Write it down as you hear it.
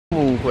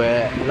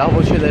La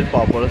voce del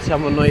popolo,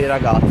 siamo noi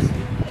ragazzi.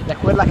 È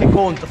quella che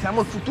conta, siamo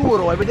il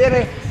futuro e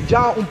vedere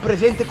già un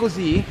presente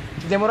così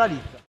ci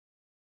demoralizza.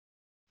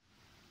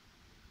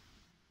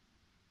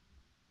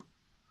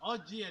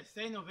 Oggi è il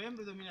 6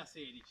 novembre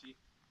 2016.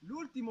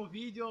 L'ultimo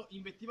video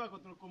in vettiva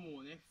contro il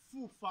Comune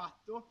fu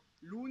fatto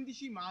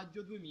l'11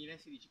 maggio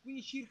 2016,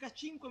 quindi circa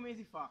 5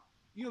 mesi fa.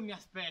 Io mi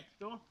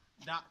aspetto,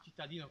 da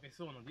cittadino che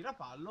sono di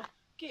Rapallo,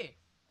 che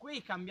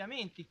quei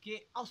cambiamenti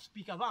che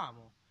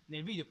auspicavamo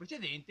nel video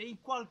precedente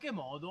in qualche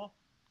modo,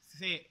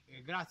 se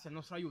grazie al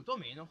nostro aiuto o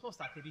meno, sono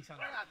stati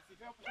risanati. Ragazzi,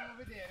 come possiamo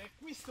vedere,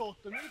 qui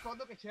sotto mi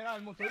ricordo che c'era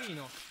il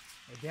motorino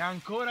ed è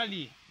ancora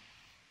lì.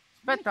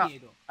 Aspetta, Mi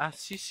chiedo, ah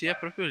sì, è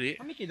proprio lì.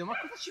 ma mi chiedo, ma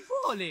cosa ci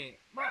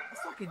vuole? Ma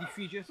so che è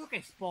difficile, so che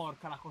è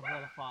sporca la cosa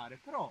da fare,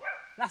 però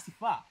la si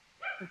fa,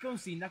 perché un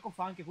sindaco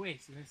fa anche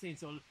questo, nel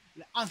senso,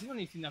 anzi non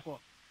il sindaco,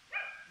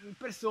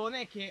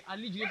 persone che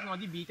all'Igile sono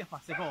adibite a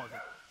fare queste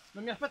cose.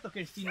 Non mi aspetto che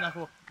il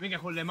sindaco venga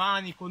con le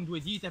mani, con due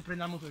dita e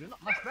prenda il motore, no,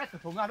 ma aspetto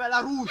con una bella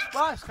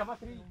ruspa,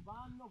 scavatori non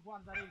vanno,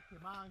 guardarei che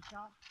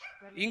manca.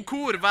 In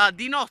curva,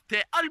 di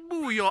notte, al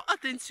buio,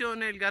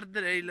 attenzione, il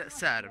guardrail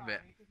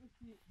serve.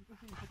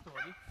 Questi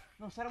settori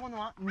non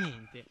servono a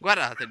niente.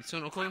 Guardate, li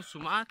sono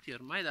consumati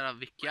ormai dalla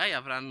vecchiaia,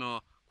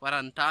 avranno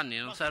 40 anni,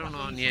 non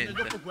servono a niente.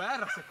 Sono del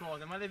dopoguerra queste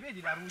cose, ma le vedi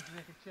la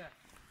ruggine che c'è?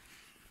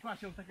 Qua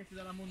c'è un tacchetti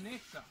della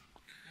monnezza.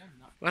 Oh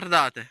no.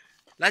 Guardate,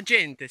 la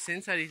gente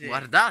senza ritegno.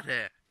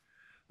 Guardate,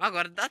 ma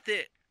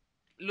guardate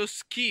lo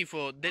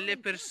schifo delle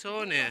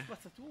persone.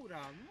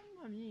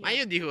 Mamma mia. Ma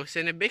io dico,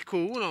 se ne becco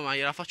uno, ma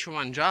gliela faccio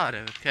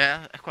mangiare,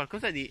 perché è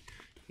qualcosa di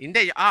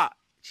indegno. Ah,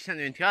 ci siamo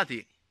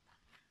dimenticati.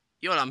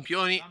 Io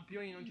lampioni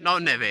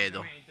non ne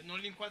vedo. Non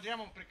li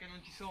inquadriamo perché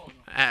non ci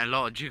sono.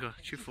 Logico,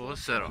 ci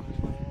fossero.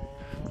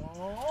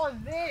 Oh,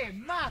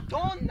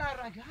 madonna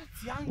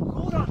ragazzi,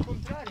 ancora al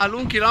contrario.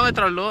 All'1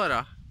 chilometro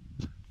all'ora.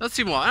 Non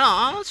si muove,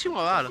 no, non si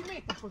muove. Non si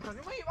mette al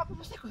contrario.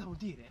 Ma sai cosa vuol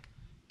dire?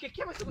 Che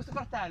chi ha messo questo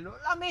cartello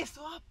l'ha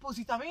messo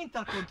appositamente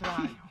al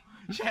contrario.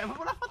 Cioè,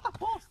 proprio l'ha fatta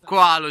apposta.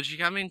 Qua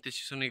logicamente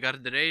ci sono i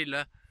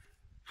guardrail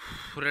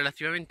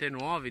relativamente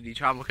nuovi,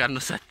 diciamo che hanno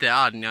 7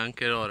 anni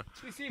anche loro.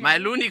 Sì, ma è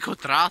l'unico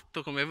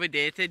tratto, come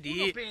vedete,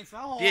 di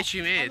pensa,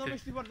 10 metri. Quando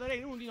questi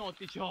guardrail uno di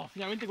notte dice, oh,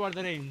 finalmente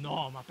guardrail.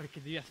 No, ma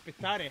perché devi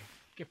aspettare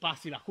che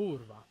passi la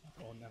curva.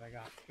 Madonna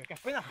ragazzi, perché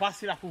appena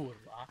passi la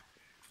curva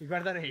il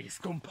guardrail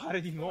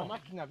scompare di nuovo. La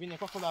macchina viene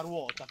qua con la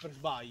ruota per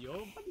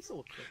sbaglio, un po' di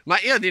sotto. Ma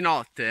io di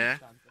notte,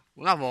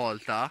 una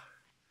volta,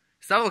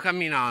 stavo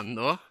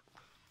camminando,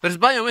 per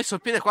sbaglio ho messo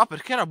il piede qua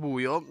perché era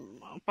buio,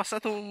 ho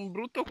passato un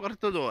brutto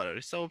quarto d'ora,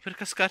 stavo per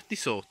cascarti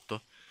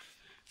sotto.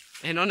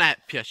 E non è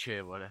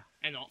piacevole.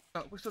 No,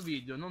 questo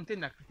video non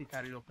tende a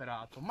criticare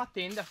l'operato, ma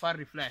tende a far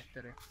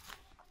riflettere.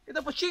 E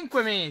dopo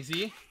 5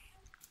 mesi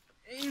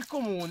il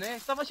comune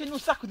sta facendo un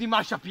sacco di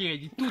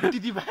marciapiedi, tutti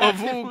diversi.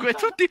 Ovunque,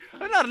 tutti.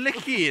 Un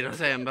arlecchino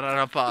sembra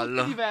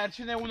Rapallo. Tutti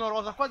diversi, ce n'è uno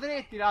rosa a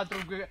quadretti, l'altro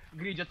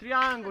grigio a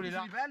triangoli.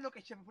 Il livello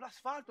che c'è proprio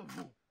l'asfalto.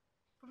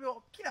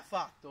 Proprio chi l'ha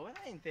fatto?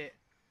 Veramente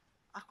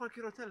ha qualche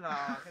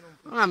rotella che non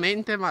funziona. Una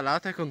mente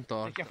malata e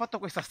contorta. E chi ha fatto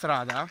questa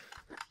strada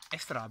è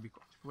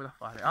strabico, c'è poco da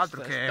fare.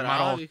 Altro che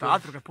marotta,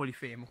 altro che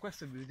polifemo.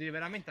 Questo devi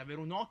veramente avere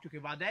un occhio che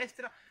va a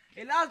destra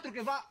e l'altro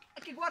che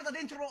guarda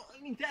dentro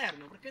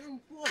l'interno, perché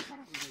non può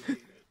fare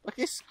così. Ma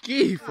che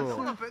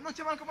schifo! Non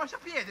c'è manco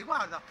marciapiede,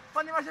 guarda,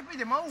 fanno i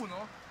marciapiede, ma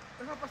uno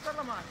per far passare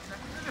la macchina,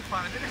 cosa deve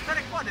fare? Deve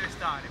stare qua, deve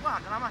stare.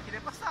 Guarda, la macchina è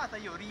passata,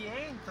 io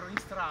rientro in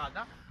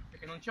strada,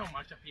 perché non c'è un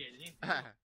marciapiedi.